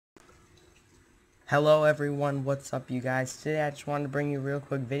Hello everyone, what's up you guys? Today I just wanted to bring you a real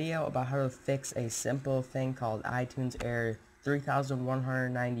quick video about how to fix a simple thing called iTunes error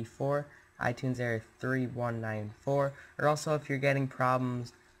 3194, iTunes error 3194, or also if you're getting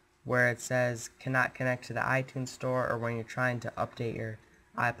problems where it says cannot connect to the iTunes store, or when you're trying to update your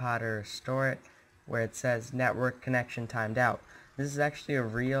iPod or restore it, where it says network connection timed out. This is actually a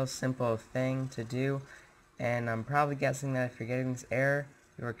real simple thing to do, and I'm probably guessing that if you're getting this error,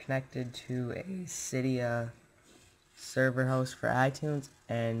 you are connected to a Cydia server host for iTunes,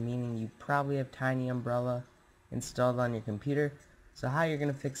 and meaning you probably have Tiny Umbrella installed on your computer. So how you're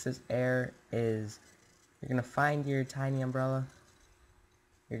going to fix this error is you're going to find your Tiny Umbrella,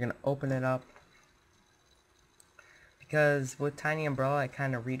 you're going to open it up, because with Tiny Umbrella it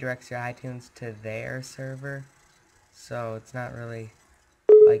kind of redirects your iTunes to their server, so it's not really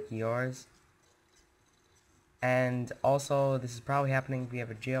like yours. And also, this is probably happening if you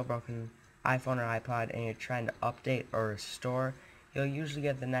have a jailbroken iPhone or iPod and you're trying to update or restore. You'll usually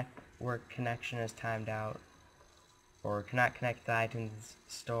get the network connection is timed out, or cannot connect to the iTunes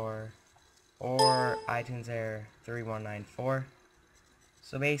store, or iTunes error 3194.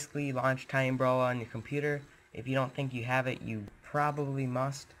 So basically, launch Tiny Umbrella on your computer. If you don't think you have it, you probably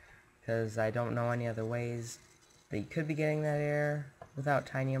must, because I don't know any other ways that you could be getting that error without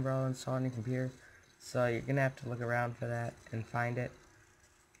Tiny Umbrella installed on your computer. So you're going to have to look around for that and find it.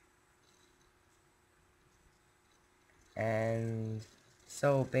 And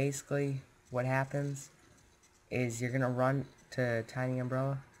so basically what happens is you're going to run to Tiny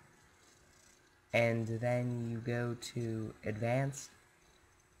Umbrella, and then you go to Advanced,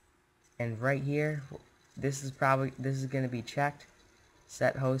 and right here this is going to be checked.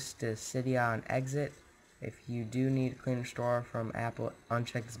 Set host to Cydia on exit. If you do need a cleaner store from Apple,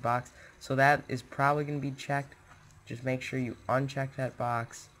 uncheck this box. So that is probably going to be checked. Just make sure you uncheck that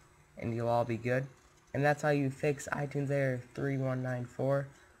box and you'll all be good. And that's how you fix iTunes error 3194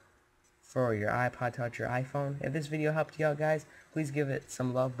 for your iPod Touch or iPhone. If this video helped you out, guys, please give it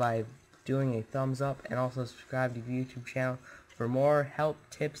some love by doing a thumbs up, and also subscribe to the YouTube channel for more help,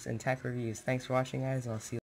 tips, and tech reviews. Thanks for watching, guys, and I'll see you